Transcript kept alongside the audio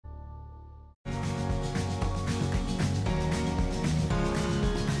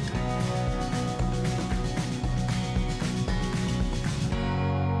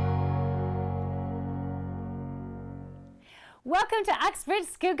Welcome to Uxbridge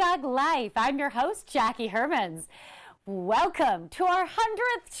Scugog Life. I'm your host, Jackie Hermans. Welcome to our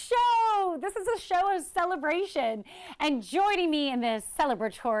 100th show. This is a show of celebration. And joining me in this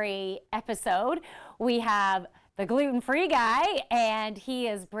celebratory episode, we have the gluten-free guy, and he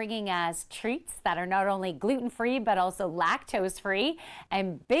is bringing us treats that are not only gluten-free, but also lactose-free.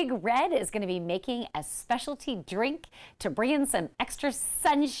 And Big Red is going to be making a specialty drink to bring in some extra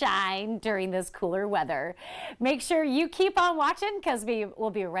sunshine during this cooler weather. Make sure you keep on watching, because we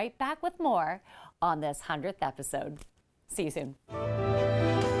will be right back with more on this 100th episode. See you soon.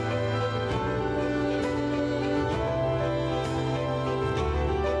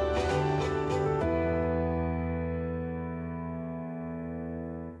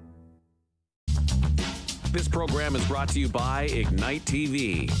 This program is brought to you by Ignite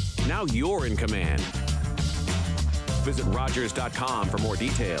TV. Now you're in command. Visit Rogers.com for more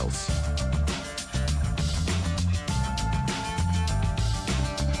details.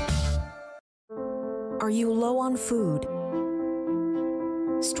 Are you low on food?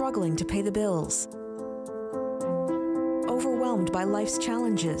 Struggling to pay the bills? Overwhelmed by life's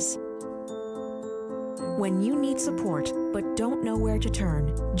challenges? When you need support but don't know where to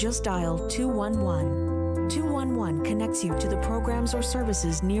turn, just dial 211. 211 connects you to the programs or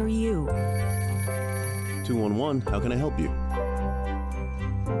services near you. 211, how can I help you?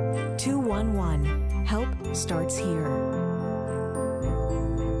 211, help starts here.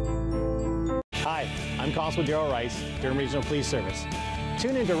 Hi, I'm Constable Darrell Rice, Durham Regional Police Service.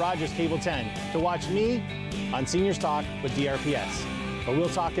 Tune into Rogers Cable 10 to watch me on Seniors Talk with DRPS, where we'll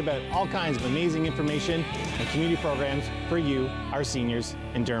talk about all kinds of amazing information and community programs for you, our seniors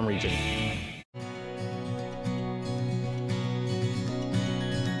in Durham Region.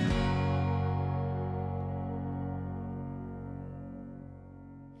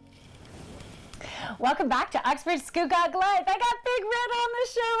 Welcome back to Uxbridge Scugog Life. I got Big Red on the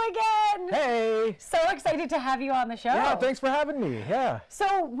show again. Hey! So excited to have you on the show. Yeah, thanks for having me. Yeah.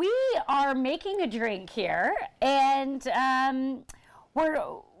 So we are making a drink here, and we're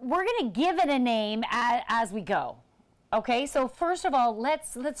gonna give it a name as we go. Okay, so first of all,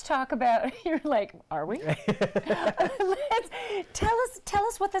 let's talk about. You're like, are we? Tell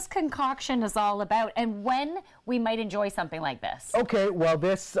us what this concoction is all about, and when we might enjoy something like this. Okay, well,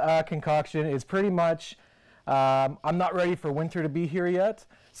 this concoction is pretty much. I'm not ready for winter to be here yet,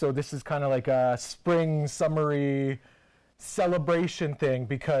 so this is kind of like a spring, summery celebration thing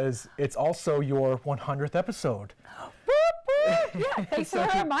because it's also your 100th episode. Yeah, thanks for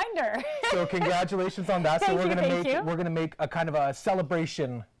the reminder. So congratulations on that. So Thank you. we're gonna make a kind of a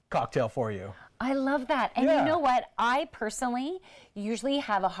celebration cocktail for you. I love that. And Yeah. you know what? I personally usually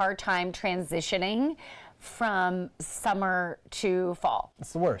have a hard time transitioning from summer to fall.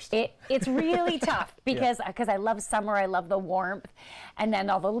 It's the worst. It's really tough because I love summer, I love the warmth, and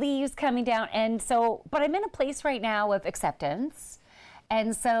then all the leaves coming down. And so, but I'm in a place right now of acceptance.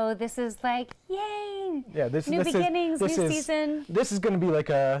 And so this is like, yay! Yeah, new beginnings, new season. This is going to be like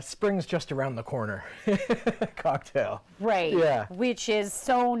a spring's just around the corner cocktail. Right. Yeah. Which is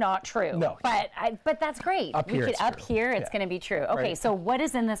so not true. No. But that's great. Up here, it's up true. here, it's Yeah. going to be true. Okay, Right. so what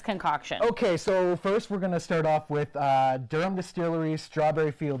is in this concoction? Okay, so first we're going to start off with Durham Distillery's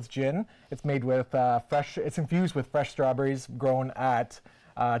Strawberry Fields Gin. It's made with it's infused with fresh strawberries grown at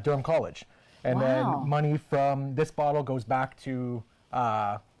Durham College. And Wow. then money from this bottle goes back to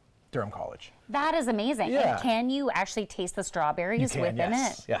Durham College. That is amazing. Yeah. And can you actually taste the strawberries You can, within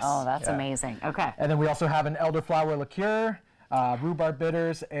yes, it? yes, Oh, that's yeah. amazing. Okay. And then we also have an elderflower liqueur, rhubarb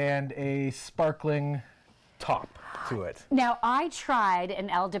bitters, and a sparkling top to it. Now, I tried an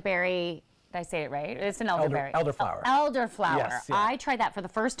elderberry. Did I say it right? It's an elderberry. Elderflower. Elderflower. Yes, yeah. I tried that for the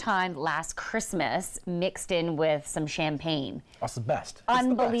first time last Christmas, mixed in with some champagne. That's the best. It's the best.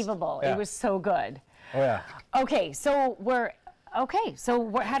 Unbelievable. Yeah. It was so good. Oh, yeah. Okay, so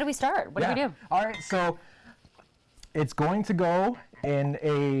how do we start? What do we do? All right, so it's going to go in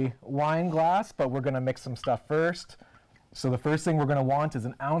a wine glass, but we're going to mix some stuff first. So the first thing we're going to want is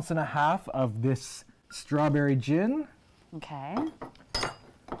 1.5 ounces of this strawberry gin. Okay.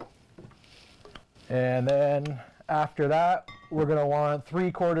 And then after that, we're going to want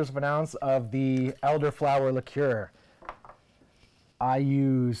 3/4 ounce of the elderflower liqueur. I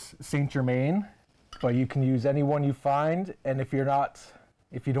use Saint Germain, but you can use any one you find. And if you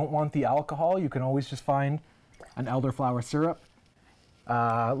don't want the alcohol, you can always just find an elderflower syrup.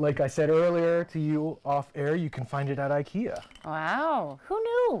 Like I said earlier to you off air, you can find it at IKEA. Wow. Who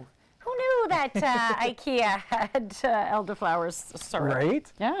knew? Who knew that IKEA had elderflower syrup?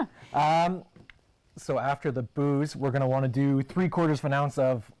 Right? Yeah. So after the booze, we're going to want to do 3/4 ounce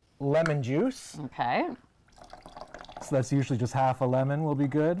of lemon juice. Okay. So that's usually just half a lemon will be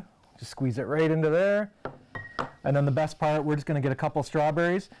good. Just squeeze it right into there. And then the best part, we're just going to get a couple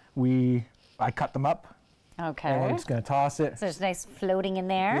strawberries. I cut them up. Okay. And we're just going to toss it. So it's nice floating in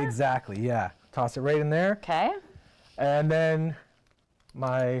there. Exactly, yeah. Toss it right in there. Okay. And then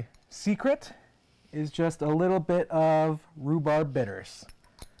my secret is just a little bit of rhubarb bitters.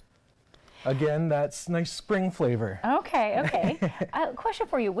 Again, that's nice spring flavor. Okay, okay. Question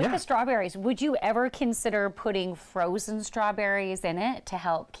for you. With the strawberries, would you ever consider putting frozen strawberries in it to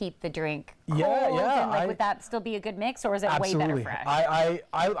help keep the drink cold? Yeah. And would that still be a good mix, or is it way better fresh?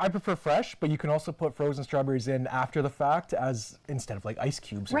 I prefer fresh, but you can also put frozen strawberries in after the fact instead of like ice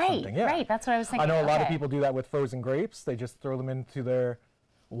cubes or something. Yeah. Right, that's what I was thinking. I know a lot of people do that with frozen grapes. They just throw them into their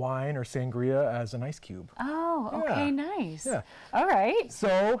wine or sangria as an ice cube. Oh, okay, nice. Yeah. All right.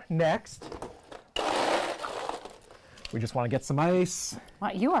 So next, we just want to get some ice.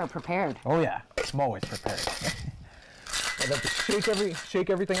 Well, you are prepared. Oh yeah, I'm always prepared. And then just shake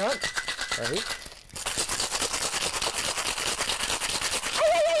everything up. All right.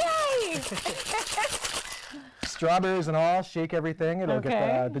 Strawberries and all, shake everything. It'll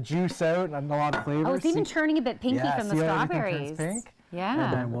get the juice out and a lot of flavor. Oh, it's even turning a bit pinky from the strawberries. Pink. Yeah.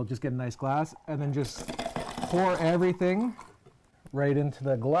 And then we'll just get a nice glass and then just pour everything right into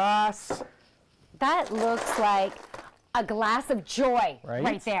the glass. That looks like a glass of joy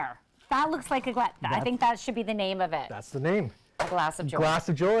right there. That looks like a glass. I think that should be the name of it. That's the name. A glass of joy. Glass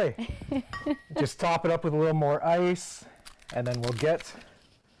of joy. Just top it up with a little more ice and then we'll get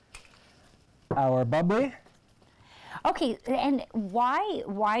our bubbly. Okay, and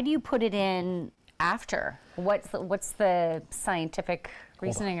why do you put it in after? What's the scientific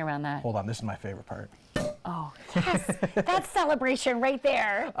reasoning around that? Hold on, this is my favorite part. Oh, yes. That's celebration right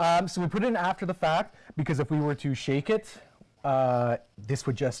there. So we put it in after the fact because if we were to shake it, this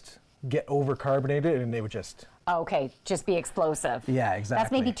would just get over carbonated and it would just... Okay, just be explosive. Yeah, exactly.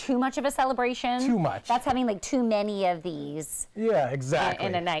 That's maybe too much of a celebration. Too much. That's having like too many of these. Yeah, exactly.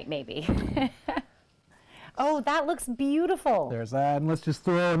 In a night, maybe. Oh, that looks beautiful. There's that. And let's just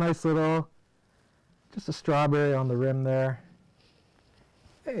throw a nice little, just a strawberry on the rim there.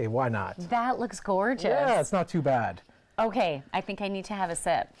 Hey, why not? That looks gorgeous. Yeah, it's not too bad. Okay, I think I need to have a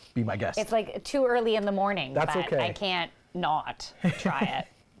sip. Be my guest. It's like too early in the morning. That's but okay. I can't not try it.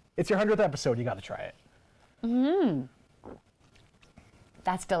 It's your 100th episode. You got to try it. Mmm.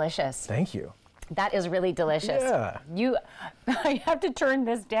 That's delicious. Thank you. That is really delicious. Yeah. I have to turn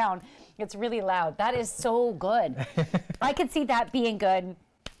this down. It's really loud. That is so good. I could see that being good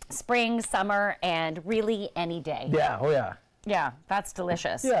spring, summer, and really any day. Yeah, oh yeah. Yeah, that's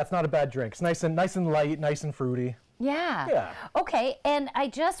delicious. Yeah, it's not a bad drink. It's nice and light, nice and fruity. Yeah. Yeah. Okay, and I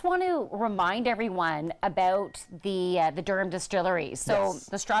just want to remind everyone about the Durham Distillery. So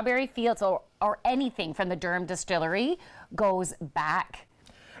the strawberry fields or anything from the Durham Distillery goes back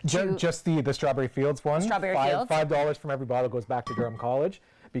to just the Strawberry Fields one. Strawberry Fields. $5 from every bottle goes back to Durham College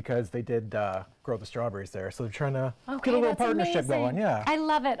because they did grow the strawberries there. So they're trying to get a little partnership going. Yeah. I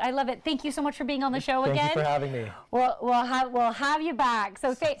love it. I love it. Thank you so much for being on the show again. Thank you for having me. We'll have you back.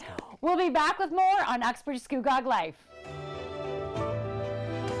 So we'll be back with more on Uxbridge Scugog Life.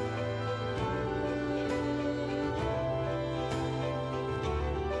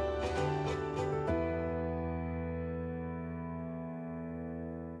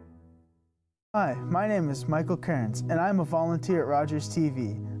 Hi, my name is Michael Kearns, and I'm a volunteer at Rogers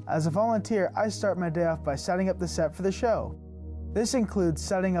TV. As a volunteer, I start my day off by setting up the set for the show. This includes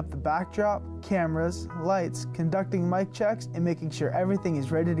setting up the backdrop, cameras, lights, conducting mic checks, and making sure everything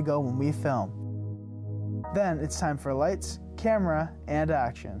is ready to go when we film. Then it's time for lights, camera, and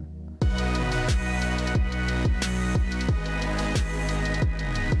action.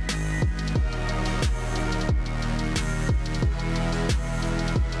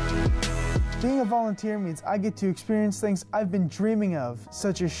 Being a volunteer means I get to experience things I've been dreaming of,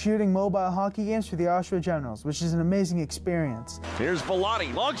 such as shooting mobile hockey games for the Oshawa Generals, which is an amazing experience. Here's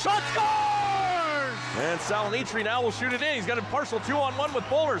Velani, long shot, scores! And Salinitri now will shoot it in. He's got a partial 2-on-1 with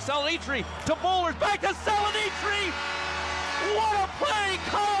Bowler. Salinitri to Bowler, back to Salinitri! What a play,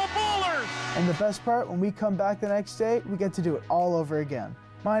 Kyle Bowler! And the best part, when we come back the next day, we get to do it all over again.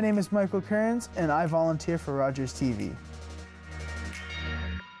 My name is Michael Kearns, and I volunteer for Rogers TV.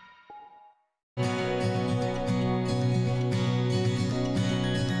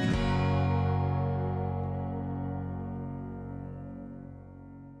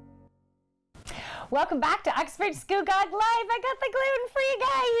 Welcome back to Uxbridge Scugog Life. I got the gluten-free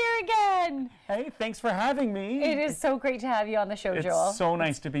guy here again. Hey, thanks for having me. It is so great to have you on the show, Joel. It's so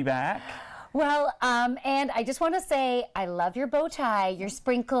nice to be back. Well, and I just want to say, I love your bow tie, your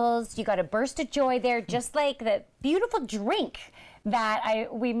sprinkles. You got a burst of joy there, just like the beautiful drink that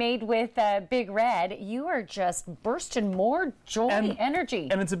we made with Big Red. You are just bursting more joy and energy.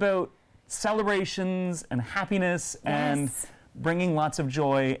 And it's about celebrations and happiness and bringing lots of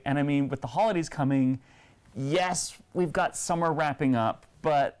joy. And I mean, with the holidays coming, yes, we've got summer wrapping up,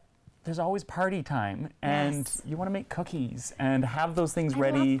 but there's always party time, and you want to make cookies and have those things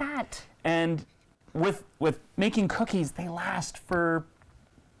ready. I love that. And with making cookies, they last for,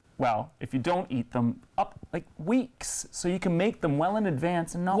 well, if you don't eat them, up like weeks. So you can make them well in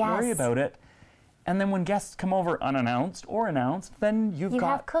advance and not worry about it. And then when guests come over unannounced or announced, then you've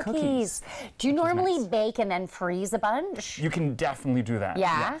got cookies. Do you normally bake and then freeze a bunch? You can definitely do that.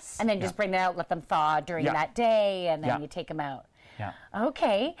 Yeah? Yes. And then just bring it out, let them thaw during that day, and then you take them out. Yeah.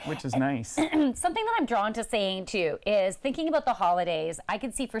 Okay. Which is nice. Something that I'm drawn to saying too is thinking about the holidays. I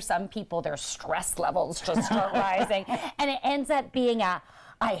can see for some people their stress levels just start rising, and it ends up being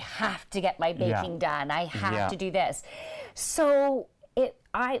I have to get my baking done. I have to do this. So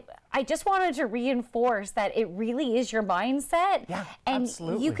I just wanted to reinforce that it really is your mindset. Yeah, and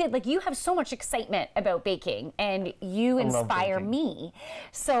absolutely. you have so much excitement about baking, and you inspire me.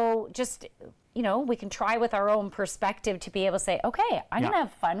 So just, you know, we can try with our own perspective to be able to say, okay, I'm going to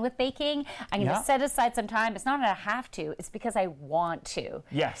have fun with baking. I'm going to set aside some time. It's not that I have to. It's because I want to.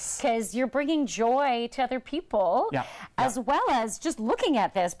 Yes. Because you're bringing joy to other people, as well as just looking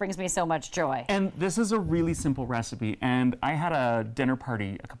at this brings me so much joy. And this is a really simple recipe. And I had a dinner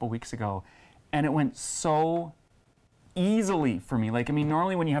party a couple weeks ago, and it went so easily for me. Like, I mean,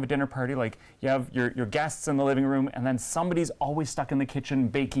 normally when you have a dinner party, like you have your guests in the living room, and then somebody's always stuck in the kitchen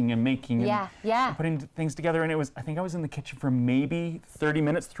baking and making and putting things together. And I think I was in the kitchen for maybe 30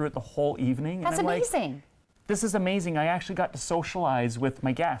 minutes through it the whole evening. That's and I'm amazing. Like, this is amazing. I actually got to socialize with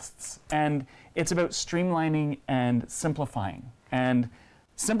my guests. And it's about streamlining and simplifying. And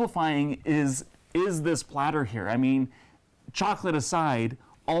simplifying is this platter here. I mean, chocolate aside,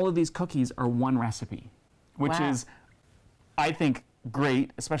 all of these cookies are one recipe, which is, I think,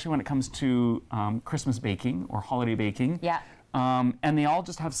 great, especially when it comes to Christmas baking or holiday baking. Yeah. And they all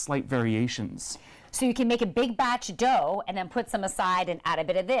just have slight variations. So you can make a big batch dough and then put some aside and add a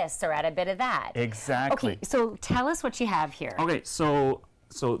bit of this or add a bit of that. Exactly. Okay, so tell us what you have here. Okay, so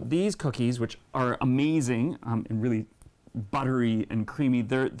these cookies, which are amazing and really buttery and creamy,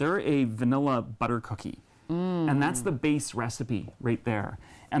 they're a vanilla butter cookie. And that's the base recipe right there.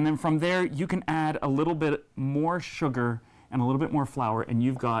 And then from there, you can add a little bit more sugar and a little bit more flour, and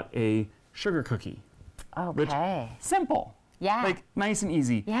you've got a sugar cookie. Okay. Simple. Yeah. Like, nice and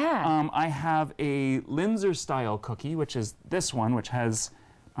easy. Yeah. I have a Linzer-style cookie, which is this one, which has,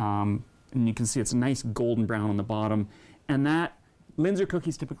 and you can see it's a nice golden brown on the bottom. And that, Linzer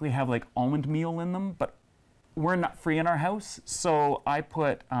cookies typically have, like, almond meal in them, but we're nut-free in our house, so I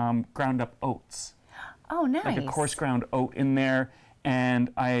put ground-up oats. Oh, nice. Like a coarse ground oat in there,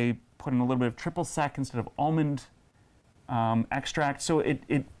 and I put in a little bit of triple sec instead of almond extract, so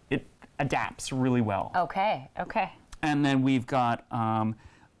it adapts really well. Okay, okay. And then we've got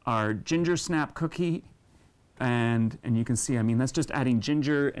our ginger snap cookie, and you can see, I mean, that's just adding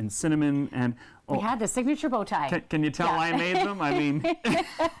ginger and cinnamon and... We had the signature bow tie. Can you tell why I made them? I mean...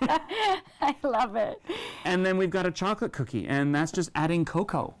 I love it. And then we've got a chocolate cookie, and that's just adding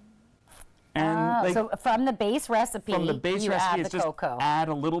cocoa. And so from the base recipe, you add it's the just cocoa. Add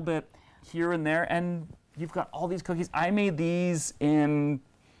a little bit here and there, and you've got all these cookies. I made these in,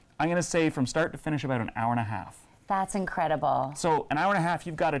 I'm going to say, from start to finish, about an hour and a half. That's incredible. So an hour and a half,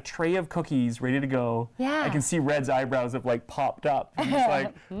 you've got a tray of cookies ready to go. Yeah. I can see Red's eyebrows have like popped up. He's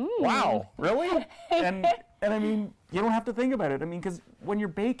like, wow, really? And I mean, you don't have to think about it. I mean, because when you're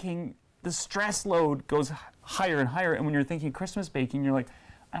baking, the stress load goes higher and higher. And when you're thinking Christmas baking, you're like,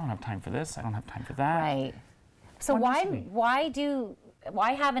 I don't have time for this. I don't have time for that. Right. So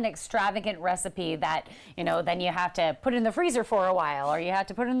why have an extravagant recipe that, you know, then you have to put in the freezer for a while, or you have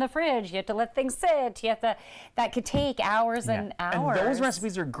to put it in the fridge, you have to let things sit, that could take hours and hours. And those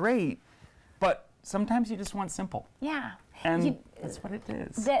recipes are great, but sometimes you just want simple. Yeah. And that's what it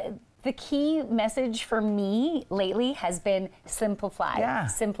is. The key message for me lately has been simplify. Yeah.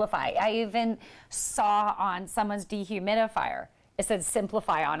 Simplify. I even saw on someone's dehumidifier, it said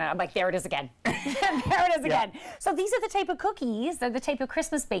simplify on it. I'm like, there it is again. There it is again. So these are the type of cookies, they're the type of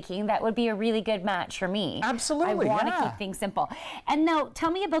Christmas baking that would be a really good match for me. Absolutely, I want to keep things simple. And now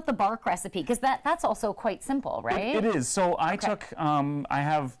tell me about the bark recipe, because that's also quite simple, right? It is. So I took, I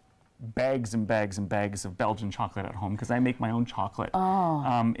have bags and bags and bags of Belgian chocolate at home, because I make my own chocolate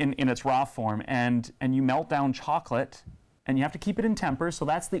in its raw form. And you melt down chocolate, and you have to keep it in temper. So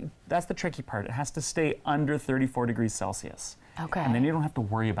that's the tricky part. It has to stay under 34 degrees Celsius. Okay. And then you don't have to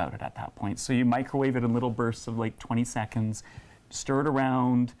worry about it at that point. So you microwave it in little bursts of like 20 seconds, stir it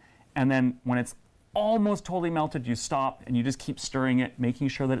around, and then when it's almost totally melted, you stop and you just keep stirring it, making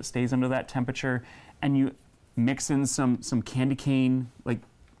sure that it stays under that temperature, and you mix in some candy cane, like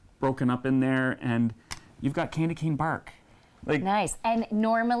broken up in there, and you've got candy cane bark. Like, nice. And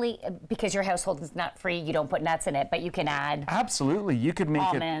normally, because your household is nut-free, you don't put nuts in it, but you can add absolutely. You could make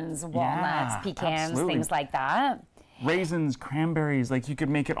almonds, walnuts, pecans, absolutely. Things like that. Raisins, cranberries, like you could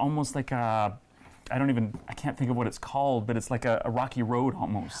make it almost like a, I can't think of what it's called, but it's like a rocky road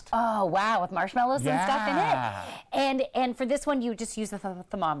almost. Oh, wow, with marshmallows and stuff in it. And for this one, you just use the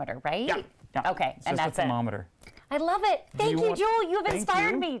thermometer, right? Yeah. Okay, It's and just that's a thermometer. I love it. Thank you, Joel. You have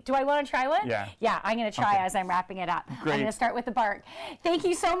inspired you. me. Do I want to try one? Yeah. Yeah, I'm going to try as I'm wrapping it up. Great. I'm going to start with the bark. Thank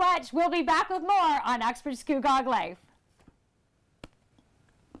you so much. We'll be back with more on Uxbridge Scugog Life.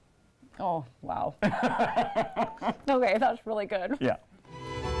 Oh, wow. Okay, that's really good. Yeah.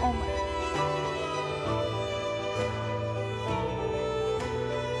 Oh my.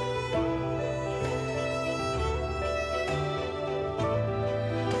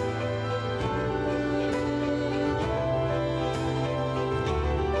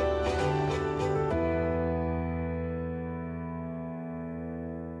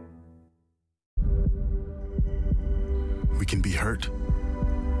 We can be hurt.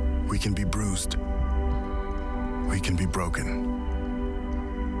 We can be bruised. We can be broken.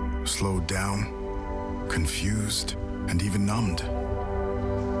 Slowed down, confused, and even numbed.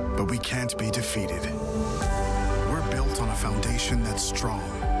 But we can't be defeated. We're built on a foundation that's strong.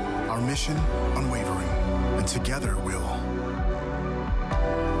 Our mission, unwavering. And together we'll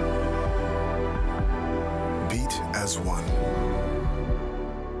beat as one.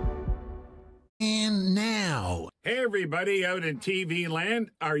 And now, hey everybody out in TV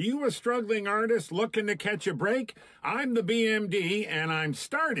land, are you a struggling artist looking to catch a break? I'm the BMD and I'm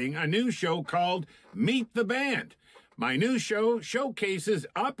starting a new show called Meet the Band. My new show showcases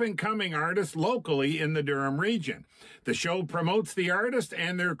up-and-coming artists locally in the Durham region. The show promotes the artist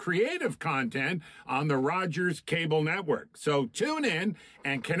and their creative content on the Rogers Cable Network. So tune in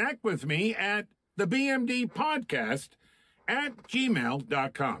and connect with me at the BMD Podcast at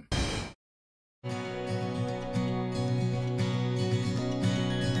gmail.com.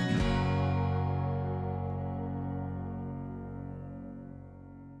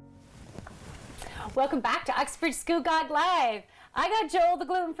 Welcome back to Uxbridge Scugog Live. I got Joel, the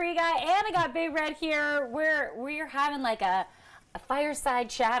gluten-free guy, and I got Big Red here. We're having like a fireside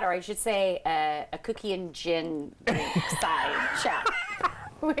chat, or I should say a cookie and gin side chat,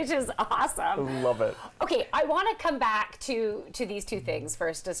 which is awesome. Love it. Okay, I want to come back to these two things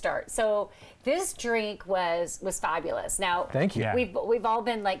first to start. So this drink was fabulous. Now, Thank you. Yeah. We've all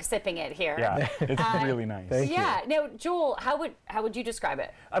been like sipping it here. Yeah, it's really nice. Thank you. Yeah. Now, Joel, how would you describe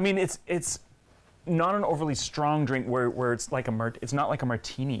it? I mean, it's not an overly strong drink where it's like it's not like a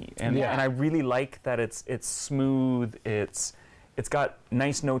martini, and I really like that it's smooth. It's got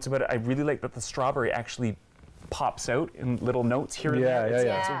nice notes about it. I really like that the strawberry actually pops out in little notes here and there.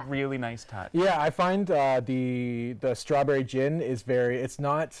 It's a really nice touch. Yeah, I find the strawberry gin is it's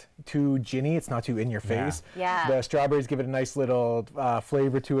not too ginny, it's not too in your face. Yeah. The strawberries give it a nice little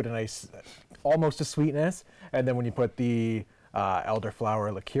flavor to it, a nice, almost a sweetness. And then when you put the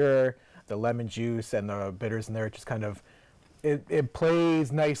elderflower liqueur, the lemon juice, and the bitters in there, it just kind of, it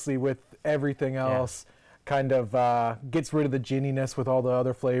plays nicely with everything else. Kind of gets rid of the ginniness with all the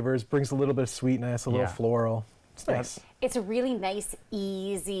other flavors, brings a little bit of sweetness, a little floral. It's nice. It's a really nice,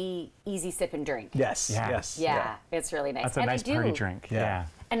 easy sipping drink. Yes. Yeah. Yes. Yeah, it's really nice. That's a And nice party drink. Yeah.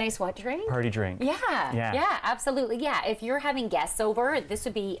 A nice what drink? Party drink. Yeah, absolutely. Yeah, if you're having guests over, this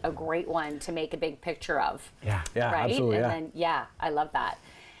would be a great one to make a big picture of. Yeah, Right? absolutely. And then, I love that.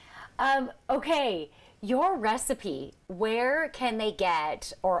 Okay, your recipe, where can they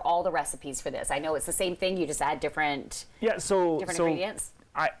get, or all the recipes for this? I know it's the same thing, you just add different ingredients.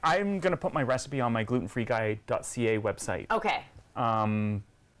 I'm going to put my recipe on my glutenfreeguy.ca website. Okay.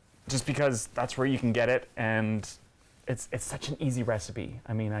 Just because that's where you can get it, and it's such an easy recipe.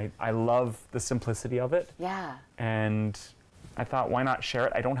 I mean, I love the simplicity of it. Yeah. And I thought, why not share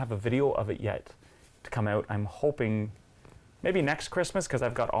it? I don't have a video of it yet to come out. I'm hoping maybe next Christmas, because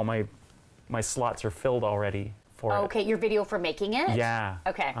I've got all my slots are filled already for it. Okay, your video for making it? Yeah.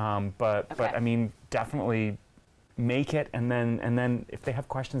 Okay. But I mean, definitely make it, and then if they have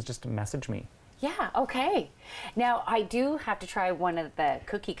questions, just message me. Yeah, okay. Now, I do have to try one of the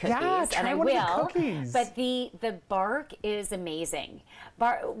cookies, Yeah, try and I one of the will. cookies. But the bark is amazing.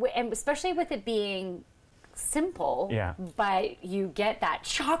 And especially with it being simple, Yeah. but you get that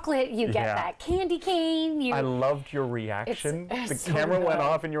chocolate, you get Yeah. that candy cane. I loved your reaction. It's The so camera went good.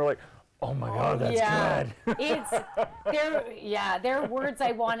 off and you were like, oh my God, that's good. There are words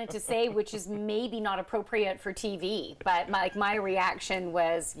I wanted to say, which is maybe not appropriate for TV, but my reaction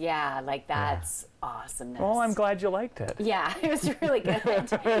was, that's awesomeness. Well, I'm glad you liked it. Yeah, it was really good.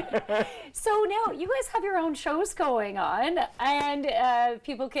 So now you guys have your own shows going on, and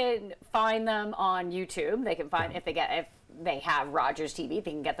people can find them on YouTube. They can find if they have Rogers TV, they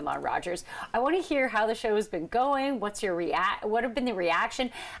can get them on Rogers. I want to hear how the show has been going. What have been the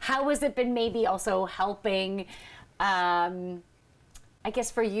reaction? How has it been maybe also helping, I guess,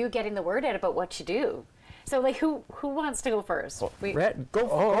 for you getting the word out about what you do? So, like, who wants to go first? Rhett, go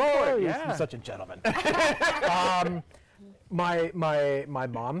for it. You're such a gentleman. My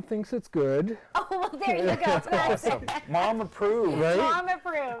mom thinks it's good. Oh, well, there you go. Awesome. Mom approved. Right? Mom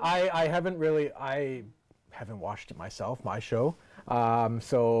approved. I haven't watched it myself, my show.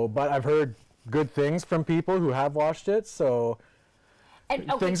 But I've heard good things from people who have watched it, so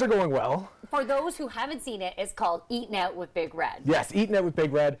things are going well. For those who haven't seen it, it's called Eating Out with Big Red. Yes, Eating Out with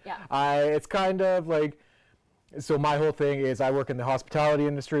Big Red. Yeah. It's kind of like, so my whole thing is I work in the hospitality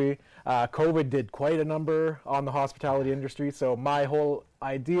industry. COVID did quite a number on the hospitality industry, so my whole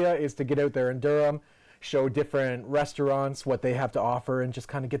idea is to get out there in Durham, show different restaurants what they have to offer, and just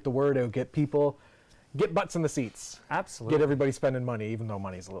kind of get the word out, get butts in the seats. Absolutely. Get everybody spending money, even though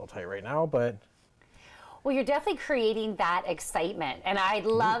money's a little tight right now, but... Well, you're definitely creating that excitement, and I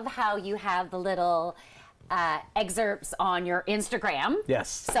love how you have the little excerpts on your Instagram. Yes.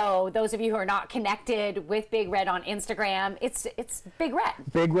 So those of you who are not connected with Big Red on Instagram, it's Big Red.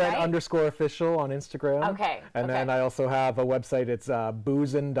 Big Red right? _official on Instagram. Okay. And then I also have a website, it's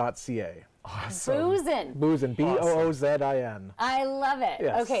boozin.ca. Awesome. Boozin. Boozin, Boozin. I love it.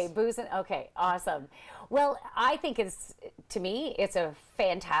 Yes. Okay, Boozin. Okay, awesome. Well, I think to me, it's a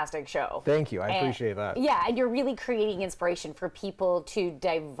fantastic show. Thank you. I appreciate that. Yeah, and you're really creating inspiration for people to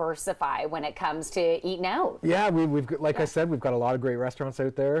diversify when it comes to eating out. Yeah, we've like I said, we've got a lot of great restaurants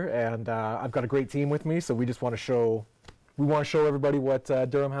out there, and I've got a great team with me, so we just want to show everybody what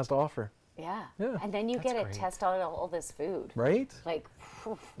Durham has to offer. Yeah. Yeah. And then you get to test out all this food. Right? Like,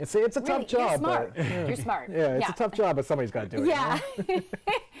 it's a tough job. You're smart. But, You're smart. Yeah, it's a tough job, but somebody's got to do it. Yeah.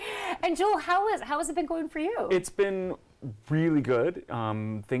 And Joel, how has it been going for you? It's been really good.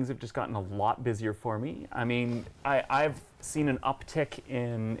 Things have just gotten a lot busier for me. I mean, I've seen an uptick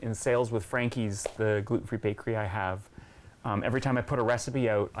in sales with Frankie's, the gluten-free bakery I have. Every time I put a recipe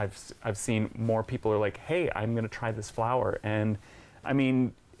out, I've seen more people are like, hey, I'm going to try this flour. And I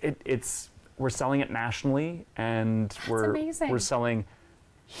mean, we're selling it nationally, and we're selling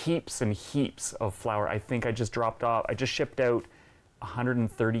heaps and heaps of flour. I think I just shipped out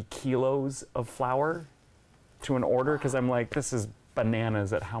 130 kilos of flour to an order, because I'm like, this is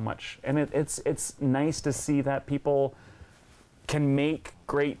bananas at how much. And it's nice to see that people can make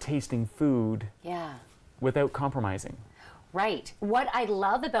great tasting food without compromising. Right. What I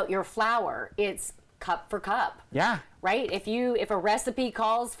love about your flour, it's cup for cup. Yeah. Right? If a recipe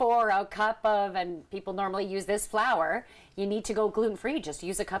calls for a cup of, and people normally use this flour, you need to go gluten-free, just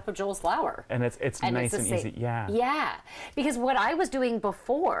use a cup of Joel's flour. And it's nice and easy, yeah. Yeah. Because what I was doing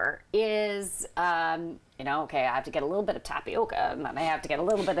before is, okay, I have to get a little bit of tapioca, and then I have to get a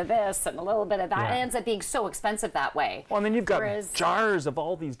little bit of this and a little bit of that. Yeah. It ends up being so expensive that way. Well, and then you've got jars of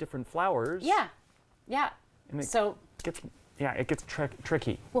all these different flours. Yeah. Yeah. And it gets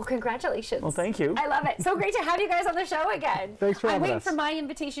tricky. Well, congratulations. Well, thank you. I love it. So great to have you guys on the show again. Thanks for having us. I'm waiting for my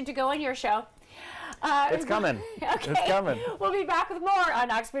invitation to go on your show. It's coming. Okay. It's coming. We'll be back with more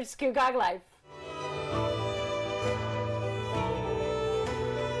on Uxbridge Scugog Life.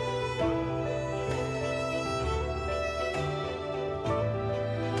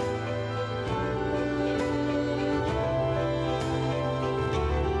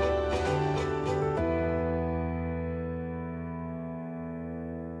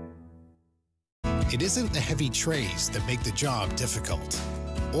 It isn't the heavy trays that make the job difficult,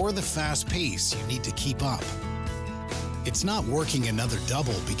 or the fast pace you need to keep up. It's not working another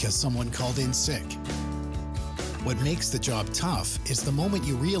double because someone called in sick. What makes the job tough is the moment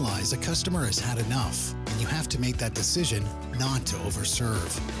you realize a customer has had enough, and you have to make that decision not to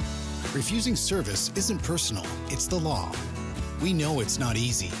overserve. Refusing service isn't personal, it's the law. We know it's not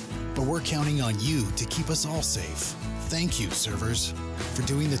easy, but we're counting on you to keep us all safe. Thank you, servers, for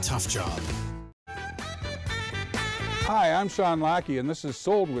doing the tough job. Hi, I'm Sean Lackey, and this is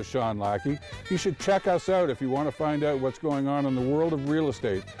Sold with Sean Lackey. You should check us out if you want to find out what's going on in the world of real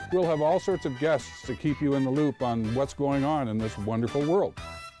estate. We'll have all sorts of guests to keep you in the loop on what's going on in this wonderful world.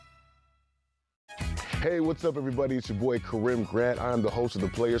 Hey, what's up, everybody? It's your boy Karim Grant. I'm the host of the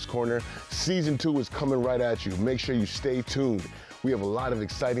Players Corner. Season 2 is coming right at you. Make sure you stay tuned. We have a lot of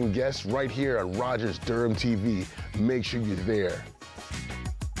exciting guests right here at Rogers Durham TV. Make sure you're there.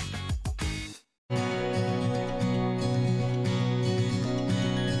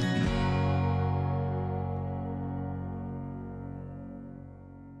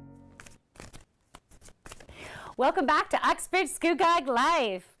 Welcome back to Uxbridge Scugog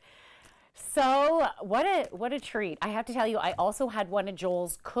Life. So what a treat. I have to tell you, I also had one of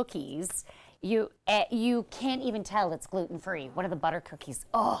Joel's cookies. You can't even tell it's gluten-free. One of the butter cookies.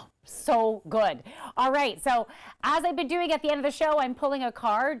 Oh, so good. All right, so as I've been doing at the end of the show, I'm pulling a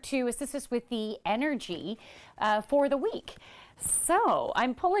card to assist us with the energy for the week. So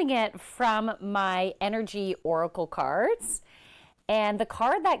I'm pulling it from my Energy Oracle cards. And the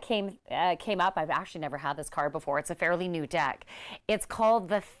card that came up, I've actually never had this card before. It's a fairly new deck. It's called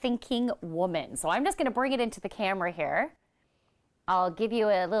the Thinking Woman. So I'm just going to bring it into the camera here. I'll give you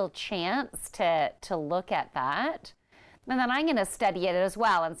a little chance to look at that. And then I'm going to study it as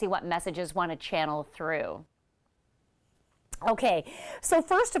well and see what messages want to channel through. Okay, so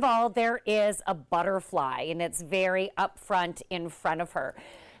first of all, there is a butterfly, and it's very upfront in front of her.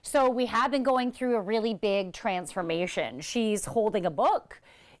 So we have been going through a really big transformation. She's holding a book.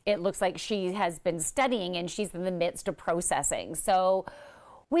 It looks like she has been studying, and she's in the midst of processing. So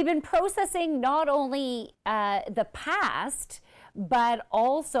we've been processing not only the past, but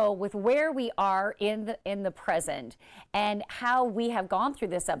also with where we are in the present and how we have gone through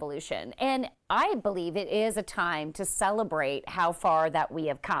this evolution. And I believe it is a time to celebrate how far that we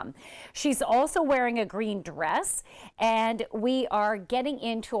have come. She's also wearing a green dress, and we are getting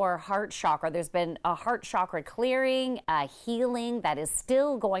into our heart chakra. There's been a heart chakra clearing, a healing that is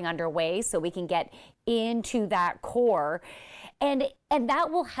still going underway, so we can get into that core. And that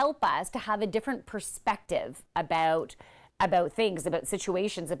will help us to have a different perspective about things, about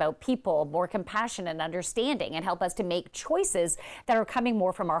situations, about people, more compassion and understanding, and help us to make choices that are coming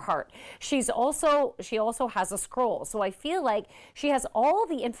more from our heart. She also has a scroll. So I feel like she has all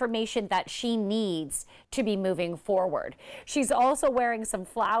the information that she needs to be moving forward. She's also wearing some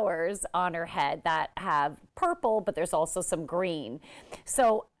flowers on her head that have purple, but there's also some green.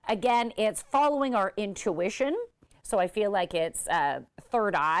 So again, it's following our intuition. So I feel like it's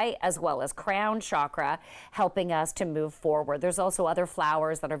third eye as well as crown chakra helping us to move forward. There's also other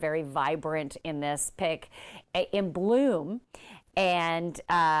flowers that are very vibrant in this pic in bloom. And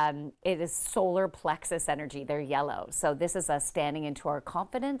it is solar plexus energy. They're yellow. So this is us standing into our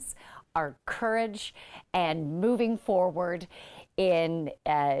confidence, our courage, and moving forward with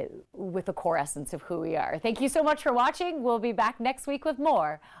the core essence of who we are. Thank you so much for watching. We'll be back next week with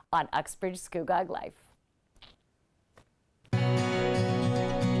more on Uxbridge Scugog Life.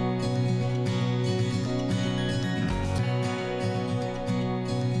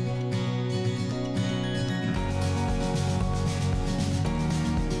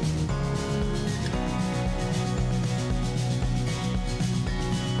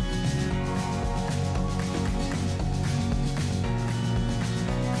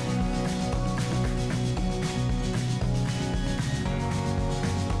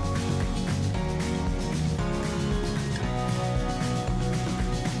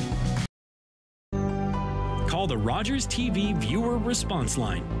 Call the Rogers TV viewer response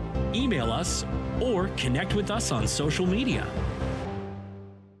line, email us, or connect with us on social media.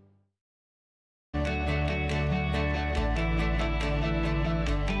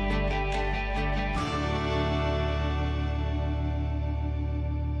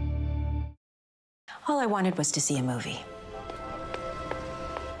 All I wanted was to see a movie.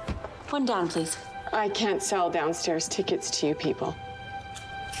 One down, please. I can't sell downstairs tickets to you people.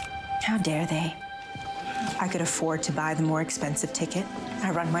 How dare they? I could afford to buy the more expensive ticket. I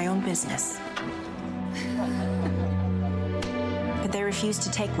run my own business. But they refused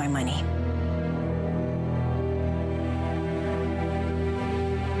to take my money.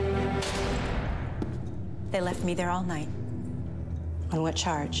 They left me there all night. On what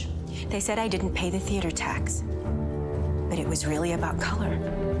charge? They said I didn't pay the theater tax. But it was really about color.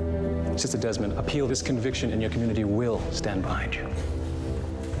 Sister Desmond, appeal this conviction and your community will stand behind you.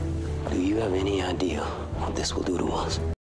 Do you have any idea what this will do to us?